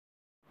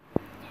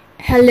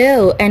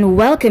Hello and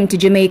welcome to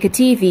Jamaica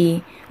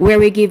TV, where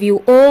we give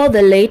you all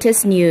the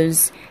latest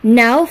news.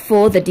 Now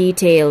for the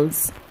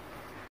details.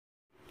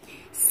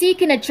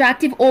 Seeking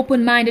attractive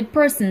open-minded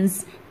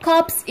persons,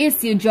 cops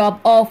issue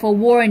job offer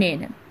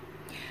warning.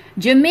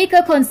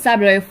 Jamaica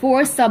Constabulary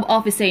Force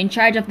Sub-Officer in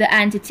charge of the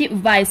Anti-Tip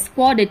Vice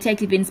Squad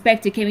Detective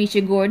Inspector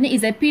Steffie Gregg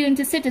is appealing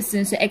to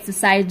citizens to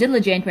exercise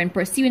diligence when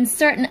pursuing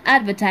certain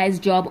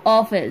advertised job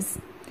offers.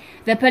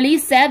 The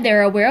police said they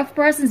are aware of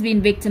persons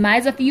being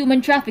victimized of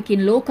human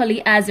trafficking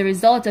locally as a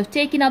result of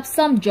taking up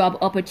some job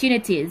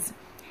opportunities.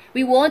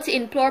 We want to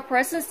implore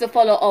persons to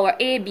follow our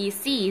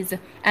ABCs,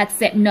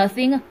 accept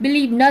nothing,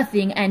 believe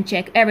nothing, and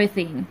check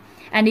everything.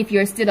 And if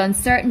you're still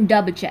uncertain,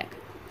 double check.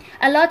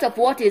 A lot of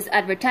what is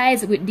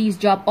advertised with these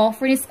job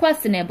offerings is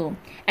questionable,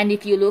 and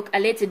if you look a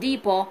little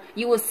deeper,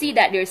 you will see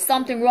that there's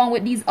something wrong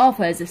with these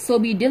offers, so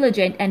be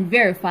diligent and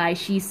verify,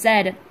 she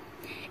said.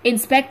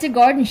 Inspector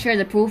Gordon shared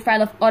a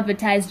profile of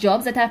advertised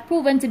jobs that have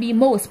proven to be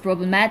most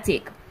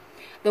problematic.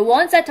 The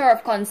ones that are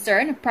of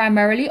concern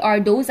primarily are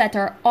those that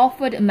are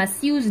offered a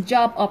misused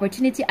job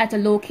opportunity at a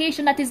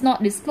location that is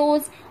not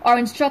disclosed or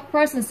instruct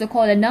persons to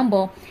call a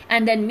number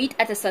and then meet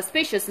at a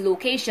suspicious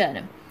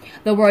location.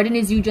 The warden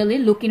is usually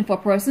looking for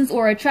persons who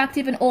are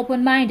attractive and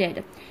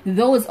open-minded.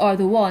 Those are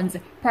the ones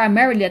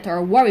primarily that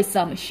are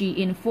worrisome, she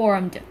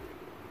informed.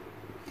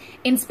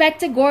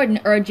 Inspector Gordon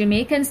urged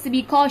Jamaicans to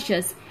be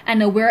cautious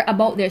and aware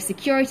about their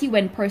security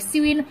when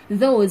pursuing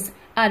those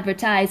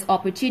advertised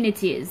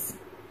opportunities.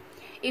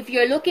 If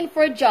you're looking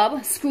for a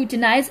job,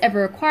 scrutinize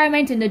every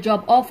requirement in the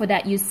job offer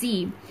that you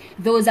see.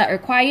 Those that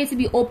require you to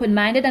be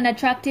open-minded and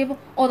attractive,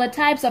 or the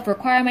types of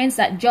requirements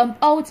that jump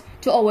out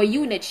to our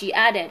unit, she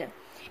added.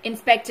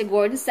 Inspector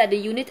Gordon said the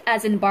unit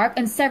has embarked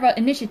on several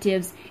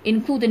initiatives,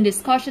 including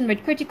discussion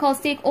with critical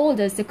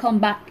stakeholders to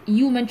combat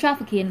human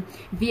trafficking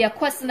via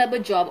questionable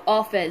job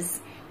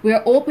offers. We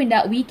are hoping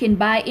that we can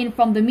buy in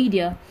from the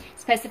media,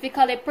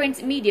 specifically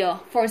print media,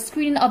 for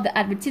screening of the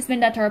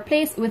advertisements that are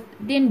placed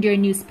within their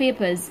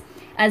newspapers,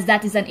 as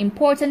that is an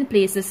important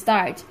place to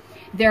start.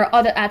 There are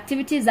other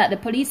activities that the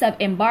police have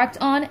embarked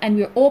on, and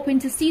we are hoping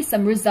to see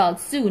some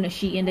results soon,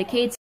 she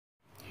indicated.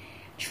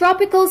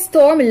 Tropical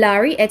storm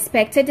Larry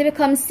expected to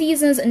become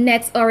season's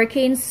next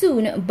hurricane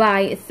soon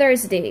by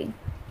Thursday.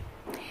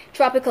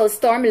 Tropical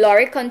storm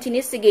Larry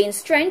continues to gain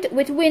strength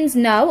with winds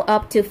now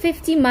up to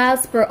 50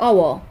 miles per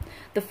hour.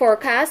 The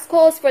forecast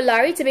calls for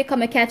Larry to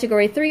become a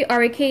Category 3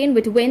 hurricane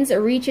with winds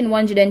reaching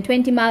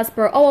 120 miles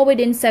per hour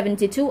within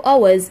 72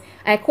 hours,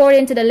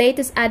 according to the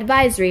latest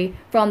advisory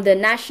from the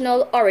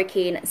National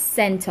Hurricane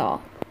Center.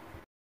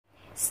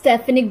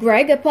 Steffie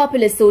Gregg, a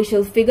popular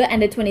social figure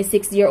and the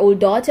 26-year-old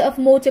daughter of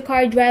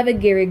motorcar driver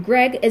Gary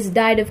Gregg, has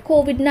died of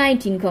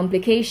COVID-19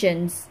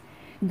 complications.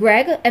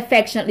 Gregg,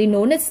 affectionately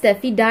known as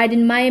Steffie, died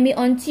in Miami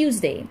on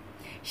Tuesday.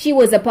 She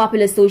was a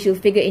popular social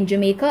figure in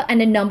Jamaica,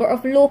 and a number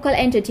of local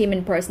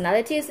entertainment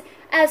personalities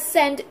have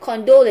sent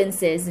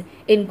condolences,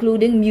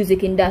 including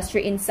music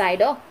industry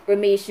insider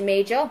Ramesh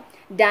Major,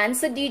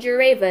 dancer DJ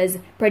Ravers,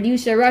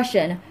 producer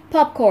Russian,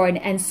 Popcorn,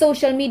 and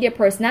social media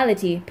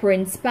personality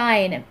Prince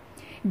Pine.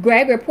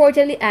 Gregg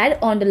reportedly had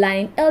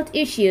underlying health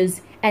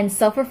issues and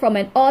suffered from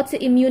an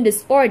autoimmune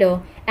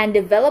disorder and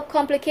developed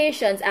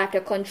complications after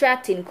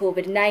contracting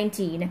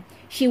COVID-19.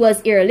 She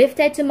was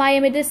airlifted to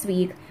Miami this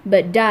week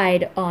but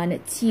died on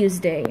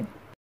Tuesday.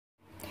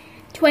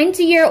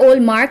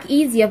 20-year-old Mark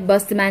Easy of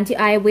Bustamante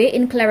Highway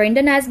in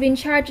Clarendon has been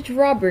charged with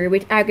robbery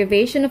with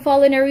aggravation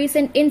following a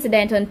recent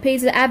incident on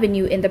Paisley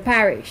Avenue in the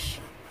parish.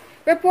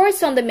 Reports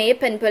from the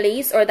Mapen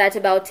police are that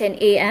about 10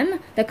 a.m.,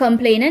 the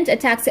complainant, a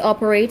taxi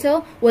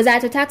operator, was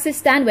at a taxi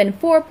stand when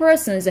 4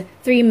 persons,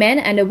 3 men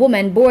and a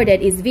woman,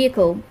 boarded his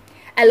vehicle.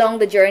 Along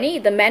the journey,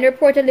 the men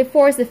reportedly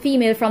forced the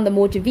female from the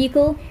motor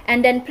vehicle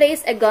and then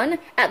placed a gun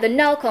at the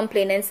now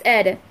complainant's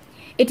head.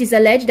 It is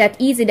alleged that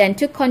Easy then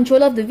took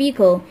control of the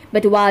vehicle,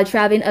 but while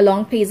traveling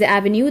along Paisley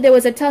Avenue, there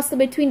was a tussle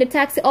between the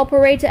taxi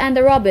operator and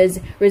the robbers,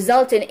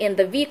 resulting in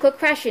the vehicle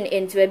crashing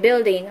into a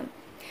building.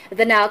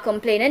 The now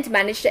complainant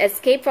managed to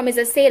escape from his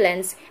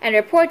assailants and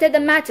reported the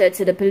matter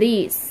to the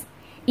police.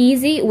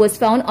 Easy was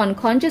found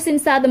unconscious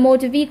inside the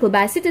motor vehicle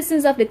by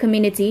citizens of the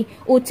community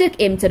who took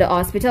him to the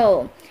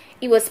hospital.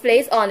 He was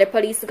placed under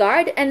police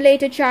guard and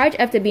later charged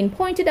after being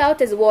pointed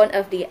out as one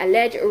of the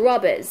alleged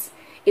robbers.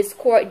 His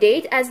court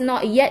date has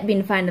not yet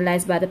been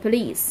finalized by the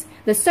police.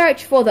 The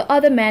search for the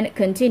other men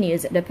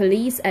continues, the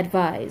police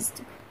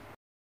advised.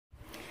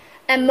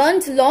 A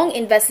month-long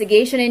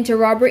investigation into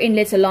robbery in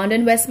Little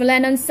London,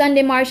 Westmoreland on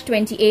Sunday, March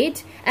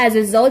 28, has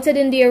resulted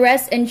in the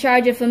arrest and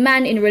charge of a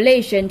man in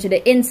relation to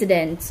the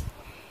incident.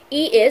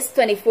 He is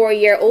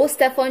 24-year-old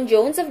Stephen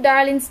Jones of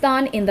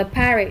Darlington in the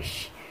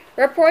parish.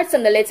 Reports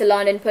from the Little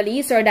London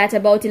police are that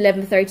about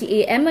 11:30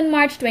 a.m. on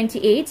March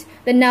 28,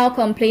 the now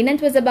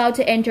complainant was about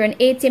to enter an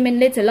ATM in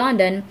Little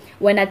London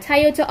when a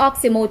Toyota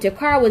Oxy motor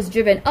car was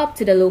driven up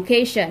to the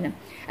location.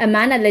 A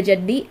man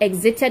allegedly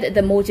exited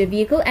the motor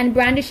vehicle and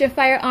brandished a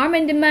firearm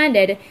and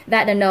demanded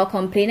that the now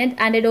complainant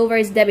handed over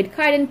his debit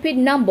card and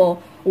PIN number,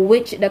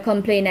 which the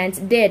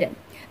complainant did.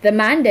 The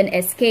man then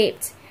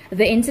escaped.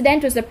 The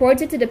incident was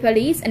reported to the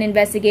police, and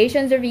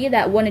investigations revealed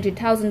that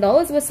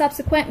 $100,000 was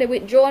subsequently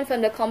withdrawn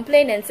from the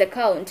complainant's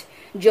account.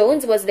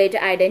 Jones was later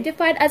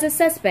identified as a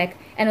suspect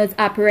and was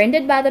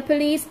apprehended by the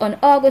police on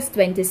August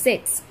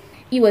 26.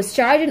 He was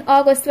charged on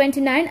August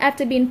 29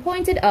 after being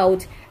pointed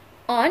out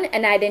on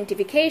an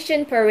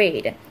identification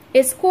parade.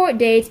 His court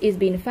date is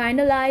being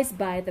finalized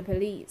by the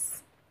police.